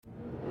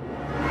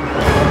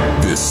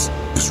This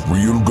is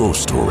Real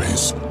Ghost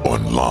Stories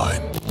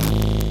Online.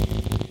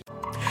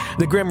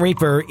 The Grim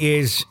Reaper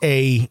is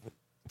a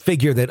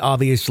figure that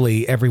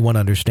obviously everyone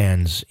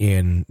understands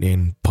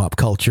in pop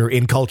culture,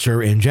 in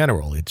culture in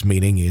general. Its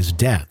meaning is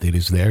death. It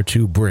is there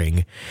to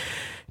bring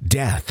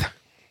death.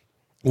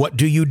 What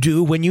do you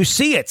do when you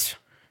see it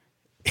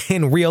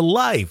in real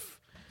life?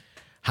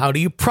 How do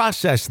you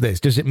process this?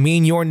 Does it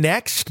mean you're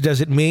next?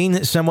 Does it mean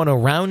that someone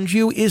around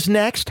you is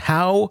next?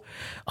 How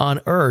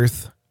on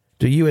earth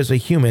do you as a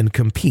human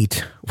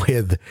compete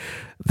with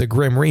the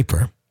Grim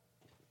Reaper?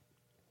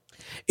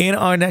 In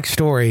our next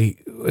story,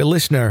 a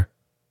listener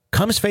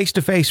comes face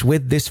to face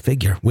with this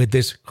figure, with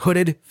this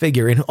hooded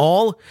figure in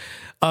all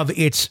of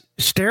its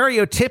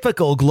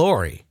stereotypical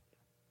glory.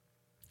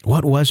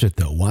 What was it,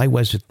 though? Why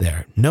was it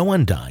there? No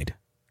one died.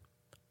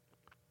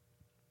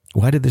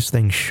 Why did this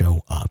thing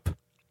show up?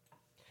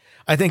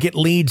 I think it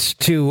leads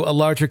to a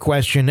larger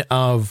question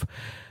of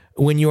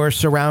when you are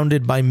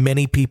surrounded by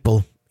many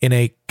people in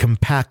a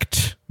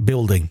compact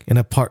building, an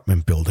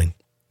apartment building,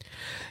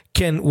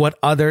 can what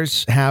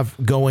others have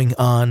going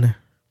on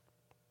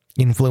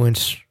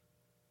influence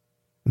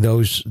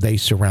those they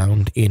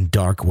surround in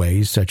dark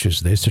ways, such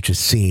as this, such as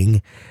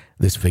seeing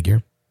this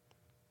figure?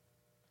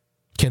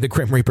 Can the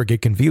Grim Reaper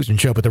get confused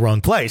and show up at the wrong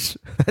place?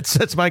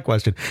 That's my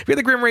question. If you're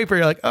the Grim Reaper,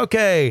 you're like,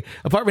 okay,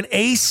 apartment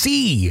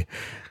AC.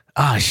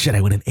 Ah, shit,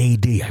 I went in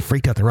AD. I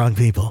freaked out the wrong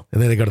people. And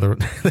then they go to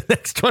the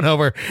next one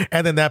over,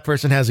 and then that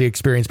person has the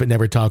experience but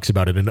never talks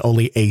about it, and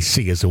only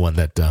AC is the one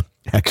that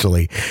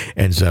actually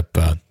ends up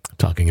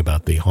talking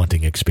about the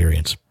haunting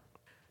experience.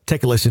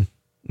 Take a listen.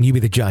 You be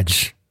the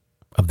judge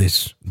of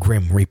this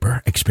Grim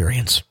Reaper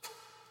experience.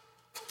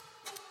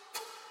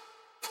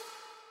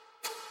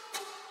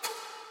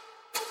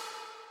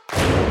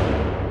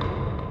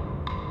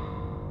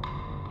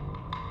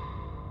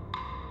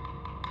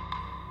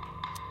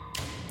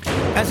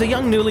 As a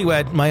young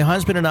newlywed, my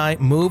husband and I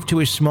moved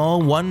to a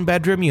small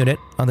one-bedroom unit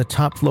on the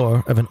top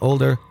floor of an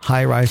older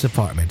high-rise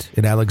apartment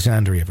in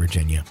Alexandria,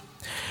 Virginia.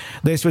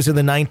 This was in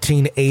the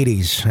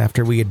 1980s,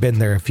 after we had been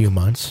there a few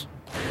months.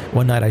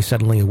 One night I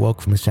suddenly awoke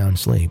from a sound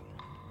sleep.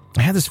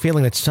 I had this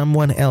feeling that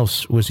someone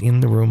else was in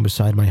the room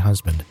beside my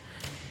husband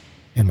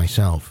and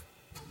myself.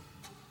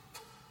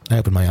 I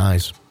opened my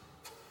eyes,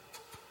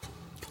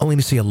 only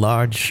to see a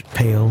large,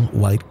 pale,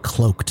 white,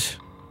 cloaked,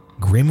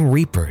 Grim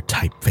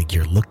Reaper-type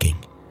figure looking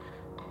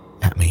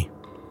at me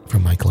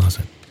from my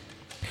closet.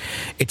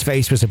 Its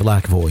face was a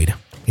black void.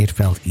 It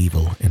felt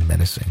evil and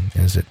menacing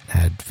as it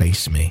had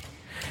faced me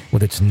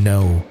with its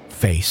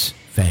no-face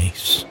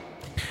face.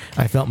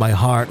 I felt my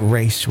heart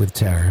race with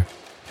terror.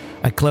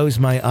 I closed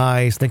my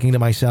eyes, thinking to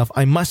myself,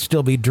 I must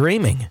still be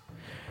dreaming.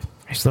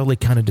 I slowly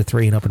counted to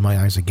 3 and opened my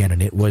eyes again,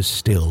 and it was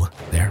still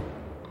there.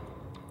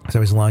 As I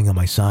was lying on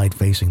my side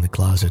facing the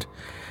closet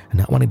and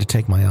not wanting to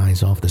take my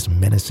eyes off this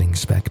menacing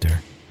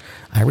specter,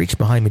 I reached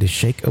behind me to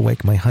shake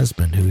awake my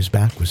husband, whose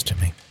back was to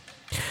me.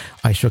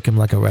 I shook him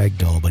like a rag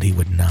doll, but he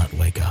would not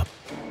wake up.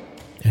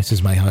 This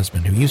is my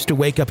husband, who used to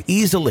wake up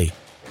easily.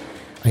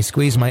 I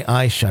squeezed my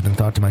eyes shut and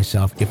thought to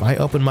myself, if I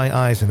open my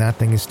eyes and that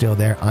thing is still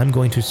there, I'm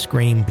going to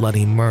scream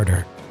bloody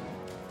murder.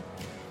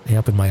 I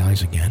opened my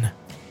eyes again.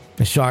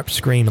 A sharp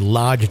scream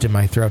lodged in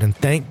my throat, and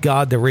thank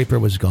God the Reaper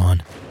was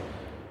gone.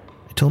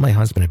 I told my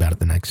husband about it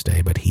the next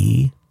day, but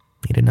he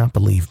did not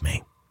believe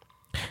me.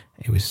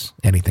 It was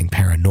anything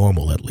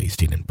paranormal, at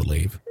least, he didn't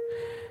believe.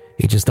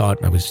 He just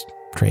thought I was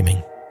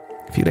dreaming.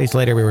 A few days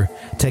later, we were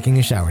taking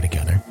a shower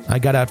together. I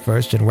got out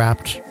first and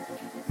wrapped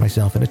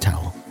myself in a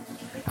towel.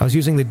 I was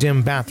using the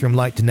dim bathroom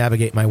light to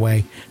navigate my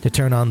way to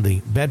turn on the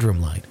bedroom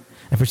light.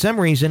 And for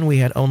some reason, we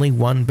had only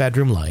one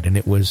bedroom light, and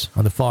it was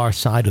on the far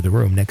side of the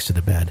room next to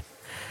the bed.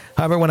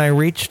 However, when I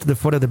reached the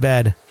foot of the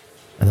bed,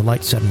 the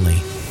light suddenly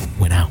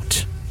went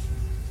out.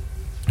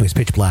 It was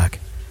pitch black.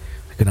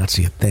 I could not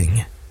see a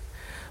thing.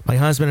 My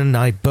husband and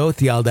I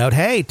both yelled out,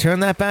 "Hey,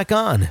 turn that back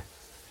on,"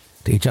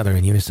 to each other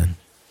in unison.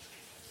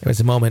 There was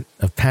a moment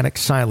of panicked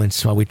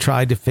silence while we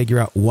tried to figure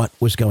out what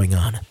was going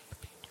on.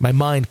 My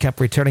mind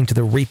kept returning to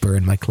the Reaper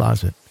in my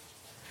closet.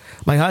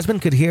 My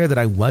husband could hear that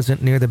I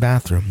wasn't near the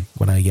bathroom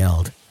when I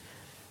yelled,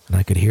 and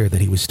I could hear that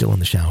he was still in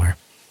the shower.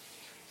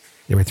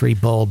 There were 3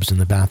 bulbs in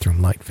the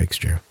bathroom light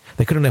fixture.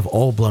 They couldn't have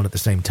all blown at the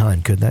same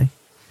time, could they?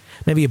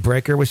 Maybe a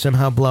breaker was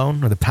somehow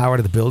blown, or the power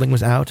to the building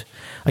was out.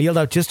 I yelled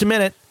out, "Just a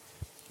minute,"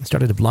 and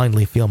started to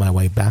blindly feel my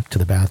way back to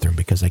the bathroom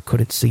because I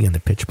couldn't see in the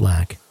pitch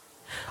black.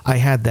 I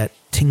had that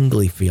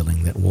tingly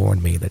feeling that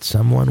warned me that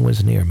someone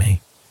was near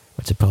me,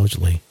 but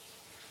supposedly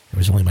there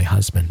was only my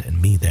husband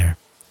and me there,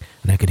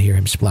 and I could hear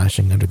him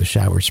splashing under the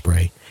shower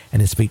spray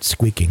and his feet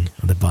squeaking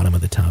on the bottom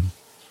of the tub.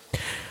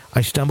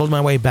 I stumbled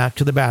my way back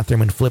to the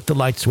bathroom and flipped the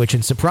light switch,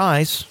 and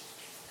surprise,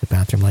 the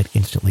bathroom light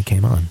instantly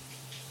came on.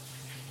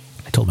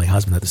 I told my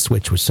husband that the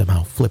switch was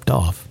somehow flipped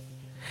off.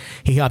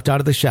 He hopped out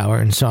of the shower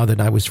and saw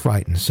that I was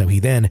frightened, so he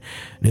then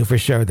knew for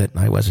sure that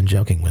I wasn't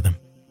joking with him.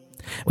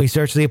 We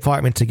searched the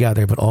apartment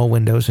together, but all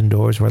windows and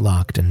doors were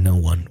locked and no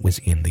one was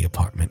in the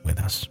apartment with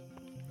us.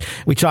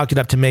 We chalked it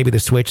up to maybe the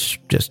switch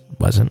just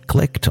wasn't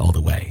clicked all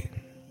the way,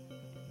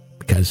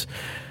 because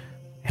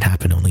It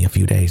happened only a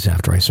few days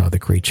after I saw the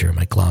creature in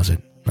my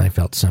closet. I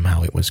felt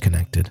somehow it was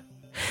connected.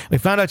 We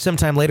found out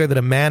sometime later that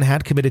a man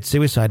had committed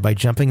suicide by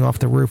jumping off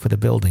the roof of the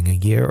building a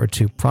year or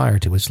two prior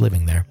to us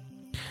living there.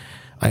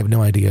 I have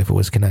no idea if it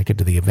was connected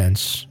to the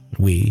events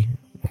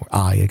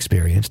I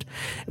experienced,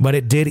 but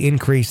it did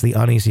increase the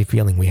uneasy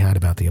feeling we had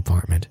about the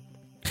apartment.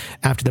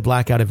 After the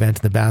blackout event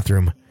in the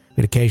bathroom,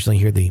 we'd occasionally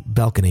hear the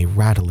balcony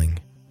rattling,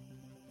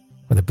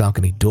 or the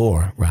balcony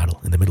door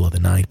rattle in the middle of the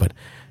night, but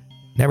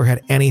never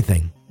had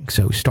anything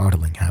so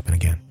startling happen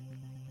again.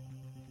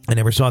 I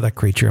never saw that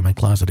creature in my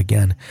closet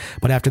again,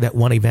 but after that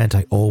one event,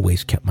 I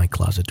always kept my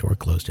closet door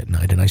closed at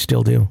night, and I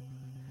still do.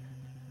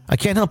 I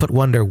can't help but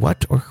wonder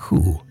what or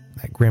who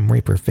that Grim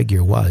Reaper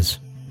figure was,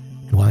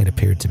 and why it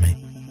appeared to me.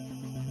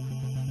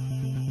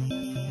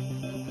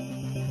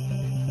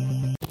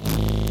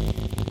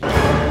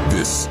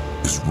 This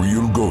is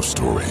Real Ghost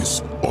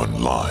Stories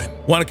Online.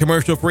 Want a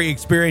commercial-free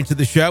experience of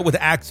the show with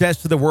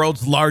access to the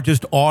world's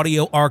largest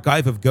audio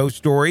archive of ghost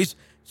stories?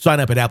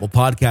 Sign up at Apple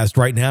Podcast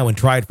right now and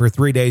try it for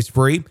 3 days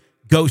free.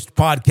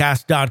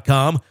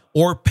 Ghostpodcast.com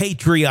or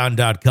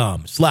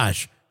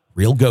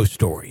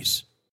patreon.com/realghoststories.